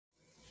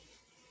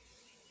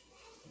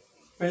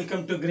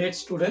Welcome to great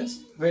students.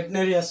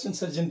 Veterinary assistant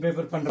surgeon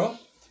paper பண்றோம்.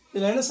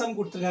 இதுல என்ன சம்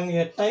கொடுத்திருக்காங்க?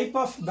 A type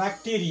of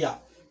bacteria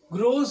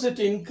grows, it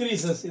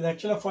increases. இது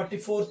actually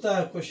 44th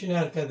question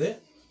இருக்குது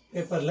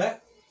பேப்பர்ல.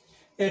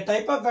 A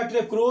type of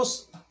bacteria grows,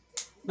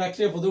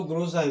 bacteria பொதுவா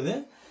grows ஆகுது.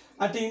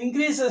 It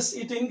increases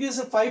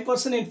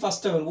 5% in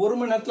first hour. ஒரு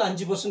மணி நேரத்துல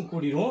 5%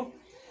 கூடிரும்.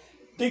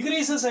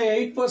 Decreases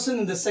 8%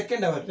 in the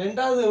second hour.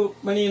 ரெண்டாவது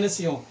மணி என்ன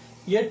செய்யும்?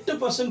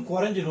 8%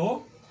 குறைஞ்சிரும்.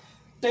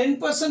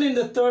 10% in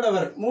the third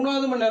hour.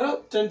 மூணாவது மணி நேரம்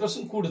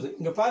 10% கூடுது.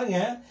 இங்க பாருங்க,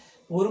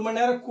 ஒரு மணி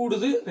நேரம்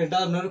கூடுது,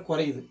 ரெண்டாவது மணி நேரம்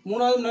குறையுது.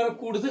 மூணாவது மணி நேரம்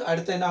கூடுது,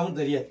 அடுத்து என்ன ஆகும்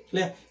தெரியாது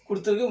இல்லையா?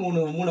 கொடுத்துருக்கு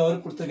 3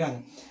 ஹவர் கொடுத்துருக்காங்க.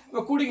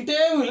 இப்போ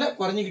கூடிக்கிட்டேவும் இல்லை,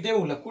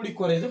 குறைஞ்சிக்கிட்டேவும் இல்லை, கூடி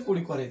குறையுது.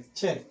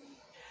 சரி,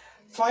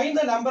 find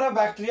the number of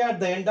bacteria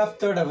at the end of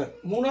third hour.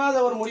 மூணாவது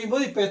ஹவர் முடியும்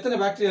போது இப்போ எத்தனை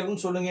பாக்டீரியா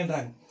இருக்குன்னு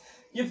சொல்லுங்கன்றாங்க.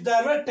 If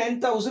there var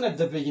 10,000 at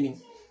the beginning.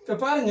 இப்போ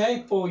பாருங்க,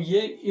 இப்போ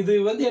இது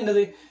வந்து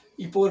என்னது?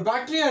 இப்போ ஒரு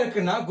பாக்டீரியா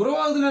இருக்குன்னா குரோ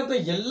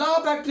ஆகுதுன்னு எல்லா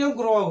பாக்டீரியாவும்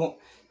குரோ ஆகும்.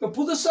 இப்போ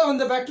புதுசாக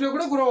வந்த பாக்டீரியா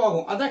கூட குரோ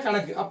ஆகும். அதான்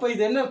கணக்கு. அப்போ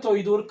இது என்ன அர்த்தம்?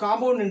 இது ஒரு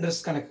காம்பவுண்ட்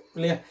இன்ட்ரெஸ்ட் கணக்கு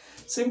இல்லையா?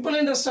 சிம்பிள்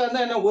இன்ட்ரெஸ்டாக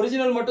இருந்தால் என்ன,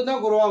 ஒரிஜினல்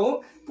மட்டும்தான் குரோ ஆகும்,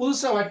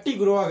 புதுசாக வட்டி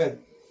குரோ ஆகாது.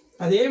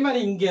 அதே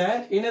மாதிரி இங்கே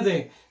என்னது,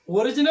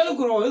 ஒரிஜினலும்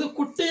குரோ ஆகுது,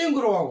 குட்டியும்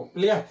குரோ ஆகும்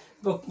இல்லையா?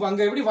 இப்போ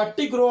அங்கே எப்படி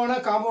வட்டி குரோ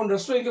ஆனால் காம்பவுண்ட்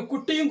இன்ட்ரெஸ்ட்டோ, இங்கே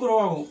குட்டியும் குரோ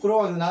ஆகுது.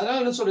 அதனால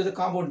என்ன சொல்கிறது,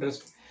 காம்பவுண்ட்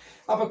இன்ட்ரெஸ்ட்.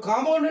 அப்போ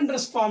காம்பவுண்ட்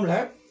இன்ட்ரெஸ்ட் ஃபார்மில்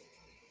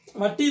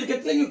வட்டி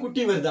இருக்கிறதுல இங்கே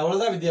குட்டி வருது,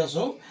 அவ்வளோதான்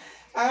வித்தியாசம்.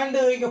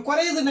 அண்டு இங்கே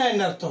குறையுதுன்னா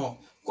என்ன அர்த்தம்?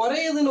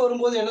 குறையுதுன்னு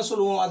வரும்போது என்ன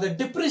சொல்லுவோம், அதை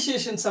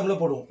டிப்ரிசியேஷன் சம்மில்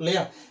போடுவோம்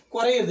இல்லையா?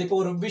 குறையுது. இப்போ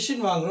ஒரு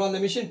மிஷின் வாங்குறோம், அந்த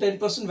மிஷின்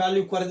 10%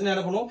 வேல்யூ குறையுதுன்னு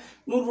என்ன பண்ணுவோம்?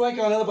 100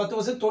 ரூபாய்க்கு வாங்குறது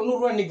 10%, 90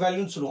 ரூபா இன்னைக்கு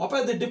வேல்யூன்னு சொல்லுவோம். அப்போ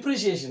அது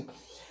டிப்ரிசியேஷன்.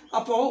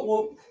 அப்போது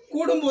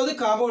கூடும்போது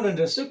காம்பவுண்ட்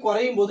இன்ட்ரெஸ்ட்,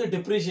 குறையும் போது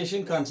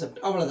டிப்ரிசியேஷன் கான்செப்ட்,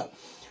 அவ்வளோதான்.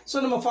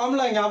 ஸோ நம்ம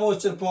ஃபார்முலா ஞாபகம்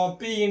வச்சுருப்போம்,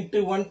 P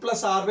 × 1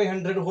 +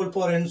 R/100 whole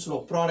power n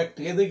சொல்லுவோம்.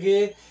 ப்ராடக்ட் எதுக்கு?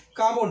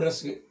 காம்பவுண்ட்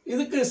இன்ட்ரெஸ்ட்டுக்கு.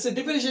 இதுக்கு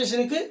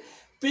டிப்ரிசியேஷனுக்கு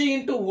P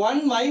 ×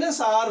 1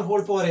 - R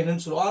ஹோல் பவர்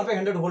என்னன்னு சொல்லுவோம்.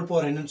 R/100 ஹோல்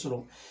பவர் என்னன்னு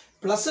சொல்லுவோம்.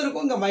 ப்ளஸ்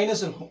இருக்கும், இங்கே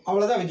மைனஸ் இருக்கும்,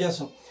 அவ்வளோதான்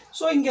வித்தியாசம்.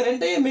 ஸோ இங்கே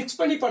ரெண்டையும் மிக்ஸ்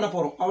பண்ணி பண்ண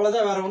போகிறோம்,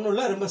 அவ்வளோதான், வேறு ஒன்றும்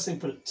இல்லை, ரொம்ப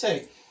சிம்பிள். சரி,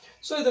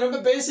 ஸோ இது ரொம்ப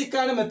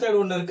பேசிக்கான மெத்தட்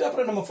ஒன்று இருக்குது.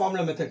 அப்புறம் நம்ம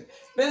ஃபார்முலா மெத்தட்.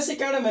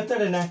 பேசிக்கான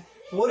மெத்தட் என்ன?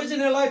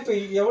 ஒரிஜினலாக இப்போ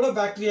எவ்வளோ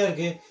பாக்டீரியா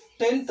இருக்குது?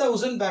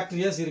 10,000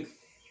 பாக்டீரியாஸ் இருக்குது.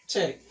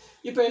 சரி,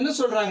 இப்போ என்ன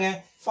சொல்கிறாங்க?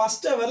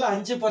 ஃபஸ்ட் ஹவரில்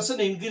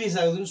 5% இன்க்ரீஸ்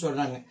ஆகுதுன்னு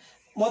சொல்கிறாங்க.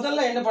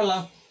 முதல்ல என்ன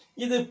பண்ணலாம்?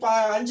 இது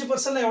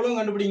 5% எவ்வளோ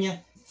கண்டுபிடிங்க?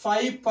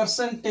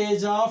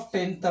 5% ஆஃப்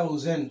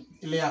 10,000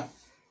 இல்லையா?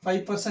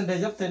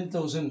 5% ஆஃப்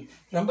 10,000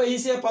 ரொம்ப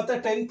ஈஸியாக பார்த்தா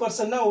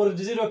 10%னா ஒரு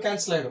 0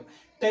 கேன்சல் ஆகிடும்.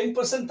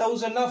 10%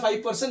 1000னா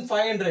 5%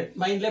 500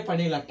 மைண்ட்லேயே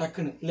பண்ணிடலாம்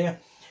டக்குன்னு இல்லையா?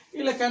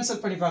 இல்லை கேன்சல்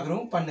பண்ணி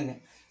பார்க்குறோம், பண்ணுங்க.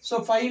 ஸோ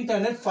 5 ×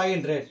 100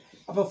 500.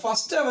 அப்போ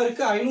ஃபஸ்ட்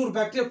ஹவருக்கு 500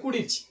 பாக்டீரியா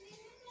கூடிடுச்சு.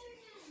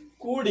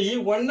 கூடி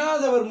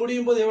 1வது ஹவர்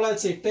முடியும் போது எவ்வளோ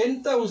ஆச்சு?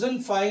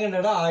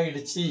 10,500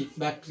 ஆகிடுச்சு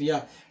பாக்டீரியா.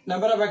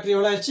 நம்பர் ஆஃப் பாக்டீரியா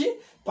எவ்வளோ ஆச்சு?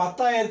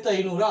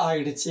 10,500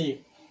 ஆகிடுச்சு.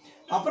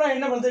 அப்புறம்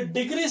என்ன பண்ணுது?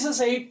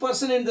 டிக்ரீசஸ்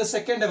 8% இந்த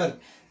செகண்ட் ஹவர்.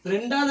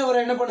 ரெண்டாவது ஹவர்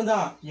என்ன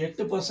பண்ணுதான்?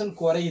 8%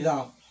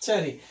 குறையுதான்.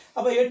 சரி,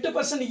 அப்போ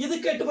 8%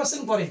 இதுக்கு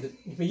 8% குறையுது.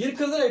 இப்போ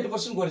இருக்கிறதுல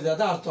 8% குறையுது,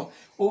 அதான் அர்த்தம்.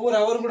 ஒவ்வொரு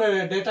ஹவரும் கூட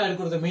டேட்டா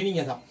எடுக்கிறது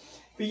மீனிங்கே தான்.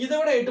 இப்போ இதை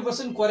விட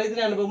 8%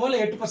 குறையுதுன்னு அனுப்பும்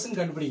போது 8%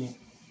 கண்டுபிடிங்க.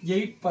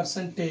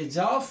 8%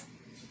 ஆஃப்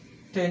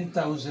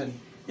 10,000.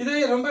 இதே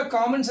ரொம்ப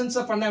காமன்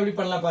சென்ஸாக பண்ண எப்படி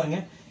பண்ணலாம் பாருங்க.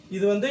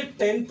 இது வந்து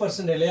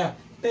 10% இல்லையா?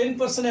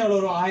 10% எவ்வளோ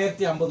வரும்?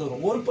 1050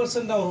 வரும்.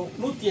 1% தான் வரும்,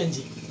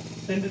 105.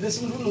 2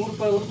 டெசிமல்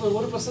 1%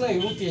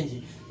 105.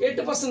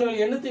 8%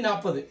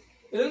 840.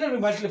 இல்லைன்னா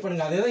இப்படி மல்டிப்ளை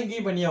பண்ணுங்க, அதே தான்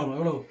இங்கேயும் பண்ணி ஆகணும்.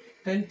 எவ்வளோ?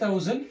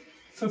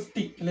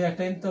 10,050 இல்லையா?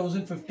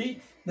 10,050.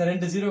 இந்த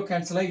 2 0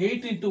 கேன்சல் ஆகி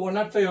 8 ×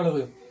 105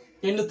 எவ்வளவு?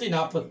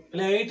 840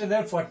 இல்லையா?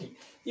 840.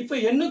 இப்போ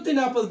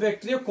 840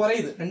 பாக்டீரியா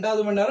குறையுது.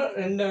 ரெண்டாவது மணி நேரம்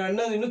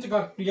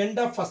 840 எண்ட்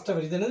ஆஃப் ஃபர்ஸ்ட்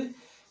ஹவர். இது என்னது?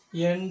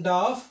 End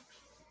of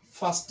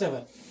first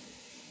hour.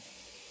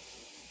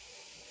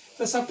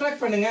 இப்போ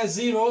சப்ட்ராக்ட் பண்ணுங்க.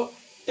 0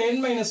 10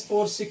 -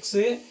 4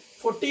 6,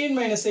 14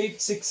 - 8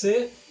 6,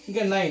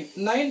 இங்கே 9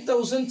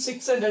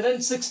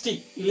 9,660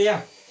 இல்லையா?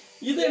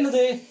 இது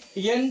என்னது?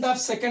 End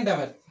of second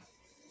hour.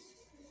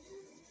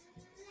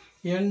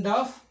 End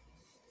of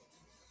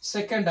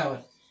second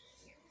hour.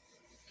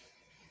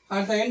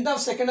 அந்த எண்ட்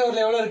ஆஃப் செகண்ட்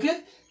ஹவரில் எவ்வளோ இருக்குது?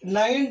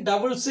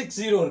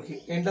 9660 இருக்குது.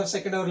 எண்ட் ஆஃப்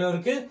செகண்ட் ஹவரில்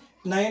இருக்குது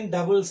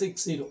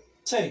 9660.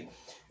 சரி,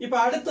 இப்போ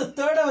அடுத்த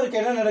தேர்ட் ஹவருக்கு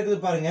என்ன நடக்குது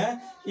பாருங்க.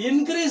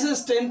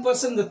 இன்க்ரீசஸ்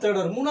 10% இந்த தேர்ட்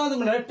ஹவர். மூணாவது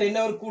மணி நேரம் 10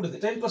 ஹவர் கூடுது,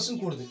 10%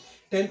 கூடுது.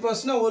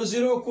 10%னா ஒரு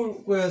 0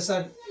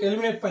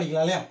 எலிமினேட்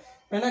பண்ணிக்கலாம் இல்லையா?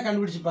 வேணால்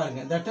கண்டுபிடிச்சு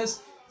பாருங்க. தட் இஸ்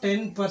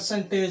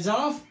 10%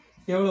 ஆஃப்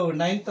எவ்வளோ?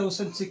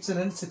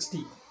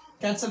 9660.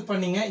 கேன்சல்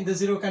பண்ணிங்க, இந்த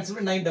 0 கேன்சல்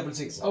பண்ணி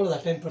 966,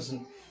 அவ்வளோதான்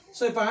 10%.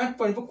 ஸோ இப்போ ஆட்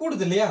பண்ணி இப்போ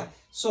கூடுது இல்லையா?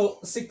 ஸோ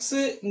 6,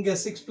 இங்கே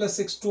 6 +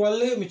 6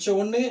 12, மிச்சம்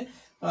 1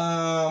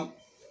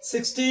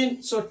 16.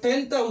 ஸோ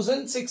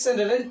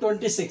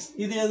 10,626.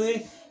 இது எது?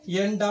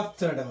 End of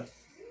third hour.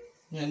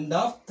 End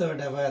of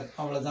third hour,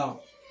 அவ்வளோதான்.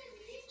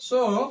 ஸோ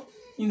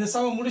இந்த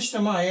சம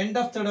முடிச்சிட்டோமா? எண்ட்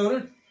ஆஃப் தேர்ட் ஹவர்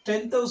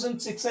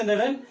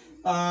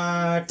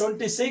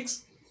 10,626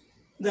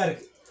 இதாக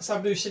இருக்குது.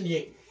 சப்டிவிஷன் ஏ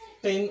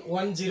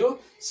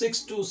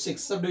 10,10626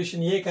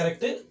 சப்டிவிஷன் ஏ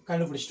கரெக்டு,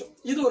 கண்டுபிடிச்சிட்டோம்.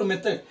 இது ஒரு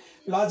மெத்தட்.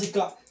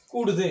 லாஜிக்கலாக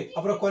கூடுது,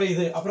 அப்புறம்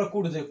குறையுது, அப்புறம்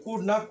கூடுது,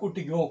 கூடுனா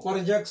கூட்டிக்குவோம்,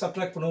 குறைஞ்சா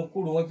சப்ட்ராக்ட் பண்ணுவோம்,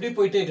 கூடுவோம், இப்படி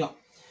போயிட்டே இருக்கலாம்.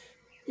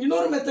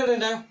 இன்னொரு மெத்தட்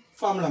என்ன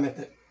ஃபார்முலா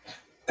மெத்தட்.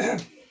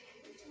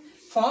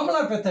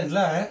 ஃபார்முலா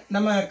மெத்தடில்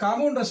நம்ம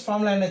காம்பவுண்ட் இன்ட்ரெஸ்ட்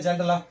ஃபார்முலா என்ன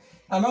ஜென்ரலாக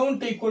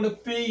amount equal to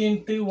be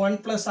into 1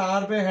 +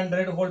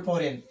 r/100 whole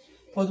power n.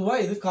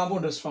 பொதுவாக இது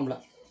காம்பவுண்ட் இன்ட்ரெஸ்ட் ஃபார்முலா.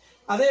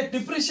 அதே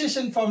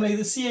டிப்ரிசியேஷன் ஃபார்முலா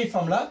இது சிஐ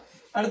ஃபார்முலா.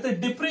 அடுத்து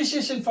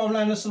டிப்ரிசியேஷன்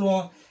ஃபார்முலா என்ன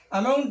சொல்லுவோம்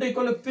amount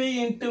equal to be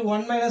into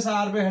 1 -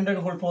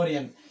 r/100 whole power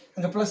n.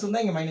 அங்கே ப்ளஸ்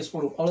இருந்தால் இங்கே மைனஸ்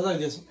போடும், அவ்வளோதான்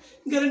வித்தியாசம்.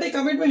 இங்கே ரெண்டையும்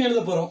கமிட் பண்ணி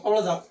எழுத போகிறோம்,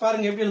 அவ்வளோதான்.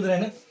 பாருங்கள் எப்படி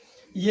எழுதுறேன்னு.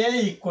 a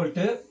equal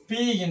to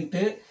be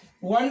into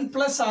 1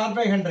 +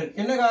 r/100.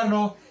 என்ன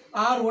காரணம்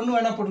r1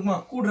 வேணால் போட்டுக்குமா,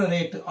 கூடுற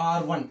ரேட்டு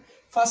r1.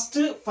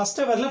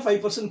 ஃபஸ்ட்டு ஹவரில்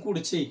 5%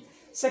 கூடுச்சு.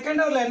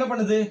 செகண்ட் ஹவரில் என்ன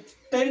பண்ணுது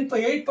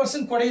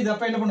 8% குறையுது.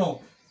 அப்போ என்ன பண்ணும்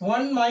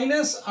 1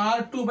 -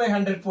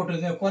 r2/100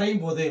 போட்டுருங்க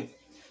குறையும் போது.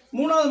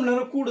 மூணாவது மணி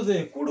நேரம்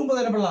கூடும்போது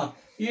என்ன பண்ணலாம்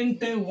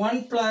இன்ட்டு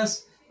 1 +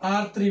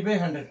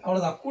 r3/100.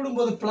 அவ்வளோதான்.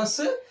 கூடும்போது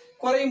ப்ளஸ்ஸு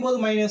குறையும் போது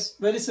மைனஸ்.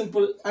 Very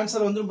simple.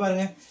 ஆன்சர் வந்துடும்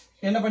பாருங்க.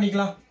 என்ன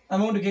பண்ணிக்கலாம்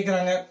அமௌண்ட்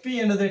கேட்குறாங்க. பி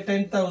என்னது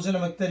 10,000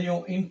 நமக்கு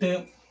தெரியும். இன்ட்டு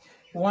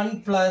 1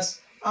 +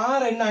 r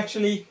என்ன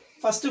ஆக்சுவலி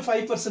ஃபஸ்ட்டு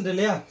 5%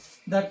 இல்லையா,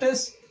 தட்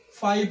இஸ்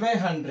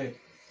 5/100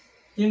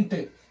 இன்ட்டு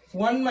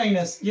 1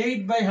 -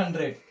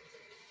 8/100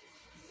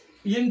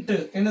 இன்ட்டு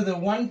என்னது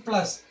 1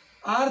 +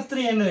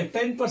 r3 என்னது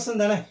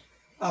 10% தானே,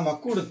 ஆமாம்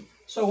கூடுது.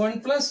 ஸோ 1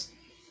 +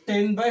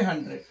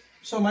 10/100.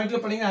 ஸோ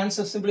மல்டிப்ளை பண்ணிங்கன்னா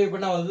ஆன்சர் சிம்பிளை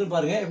பண்ணால் வந்து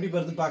பாருங்கள் எப்படி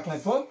வருது பார்க்கலாம்.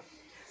 இப்போது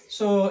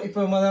ஸோ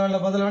இப்போ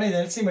முதல்ல இதை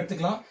எல்சிஎம்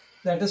எடுத்துக்கலாம்.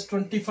 தட் இஸ்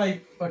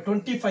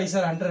 25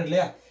 சார் 100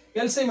 இல்லையா.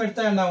 எல்சிஎம்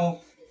எடுத்தால் என்ன ஆகும்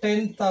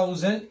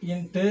 10,000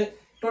 இன்ட்டு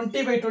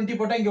 20/20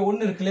 போட்டால் இங்கே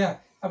 1 இருக்கு இல்லையா,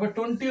 அப்போ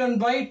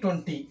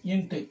 21/20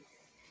 இன்ட்டு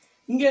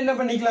இங்கே என்ன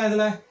பண்ணிக்கலாம்.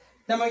 இதில்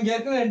நம்ம இங்கே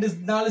இருக்கிற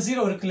 4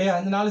 0 இருக்கு இல்லையா,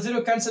 அந்த 4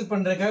 0 கேன்சல்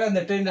பண்ணுறதுக்காக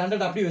அந்த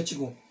 100 அப்படியே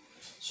வச்சுக்குவோம்.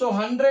 ஸோ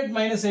 100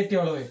 - 80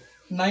 எவ்வளவு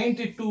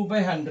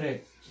 92/100.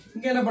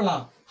 இங்கே என்ன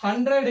பண்ணலாம்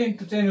 100 ×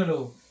 10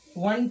 எவ்வளவு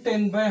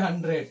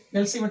 110/100.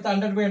 எல்சிஎம் எடுத்து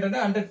 100/100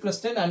 100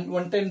 + 10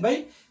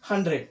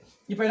 110/100.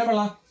 இப்போ என்ன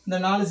பண்ணலாம் இந்த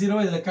 4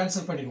 0 இதில்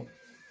கேன்சல் பண்ணிடுவோம்.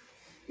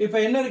 இப்போ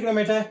என்ன இருக்கு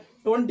நம்மகிட்ட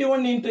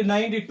 21 ×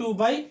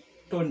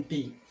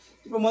 92/20.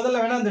 இப்போ முதல்ல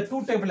வேணால் இந்த 2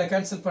 டேபிளில்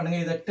கேன்சல்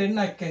பண்ணுங்கள். இதை 10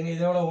 ஆக்கிங்க.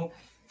 இது எவ்வளோ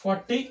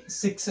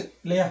 46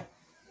 இல்லையா.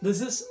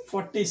 This is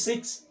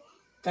 46.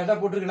 கரெக்டாக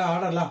போட்டிருக்கேன்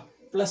ஆர்டர்லாம்.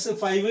 ப்ளஸ்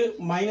 5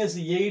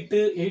 -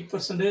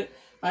 8%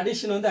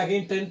 அடிஷன் வந்து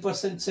அகைன்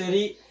 10%.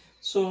 சரி,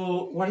 ஸோ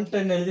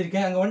 110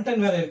 எழுதியிருக்கேன். அங்கே 110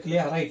 வேறு இருக்கு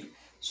இல்லையா, ரைட்.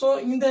 ஸோ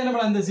இந்த என்ன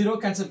பண்ணலாம் அந்த 0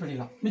 கேன்சல்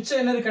பண்ணிடலாம். மிச்சம்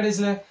என்ன இருக்குது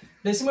கடைசியில்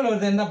டெசிமல்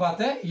வருது என்ன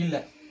பார்த்தேன்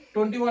இல்லை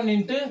 21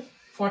 ×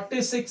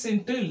 46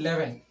 ×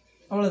 11.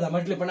 அவ்வளோதான்.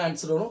 மல்டிப்ளை பண்ண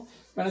ஆன்சர் வரும்.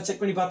 வேணால்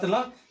செக் பண்ணி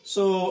பார்த்துடலாம்.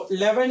 ஸோ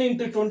 11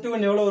 ×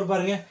 21 எவ்வளோ வரும்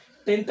பாருங்க.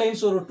 10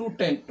 டைம்ஸ் ஒரு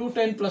 210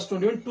 210 +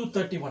 21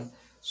 231.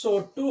 ஸோ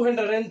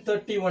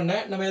 231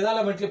 நம்ம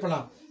எதால் மல்டிப்ளை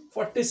பண்ணலாம்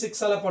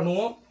 46ஆல்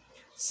பண்ணுவோம்.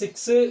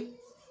 6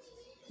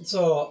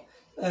 ஸோ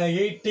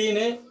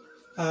 18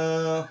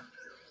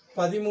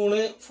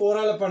 13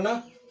 4ஆல்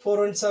பண்ணால் 4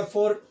 1s are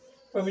 4.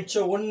 இப்போ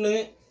மிச்சம் 1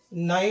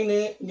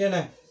 9 இங்கே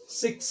என்ன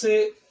 6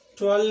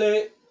 12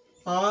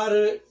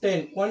 6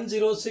 10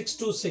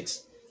 10626.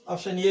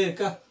 ஆப்ஷன் ஏ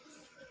இருக்கா.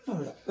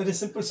 Very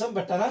simple some.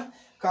 பட் ஆனால்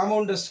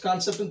காம்பவுண்ட் இன்ட்ரெஸ்ட்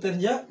கான்செப்ட்னு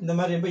தெரிஞ்சால் இந்த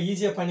மாதிரி ரொம்ப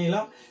ஈஸியாக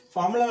பண்ணிடலாம்.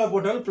 ஃபார்முலாவில்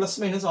போட்டாலும் ப்ளஸ்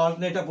மைனஸ்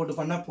ஆல்டர்னேட்டாக போட்டு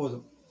பண்ணால்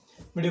போதும்.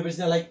 வீடியோ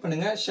பிடிச்சா லைக்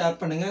பண்ணுங்கள், ஷேர்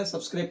பண்ணுங்கள்,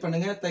 சப்ஸ்கிரைப்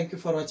பண்ணுங்கள். தேங்க்யூ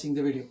ஃபார் வாட்சிங்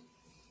த வீடியோ.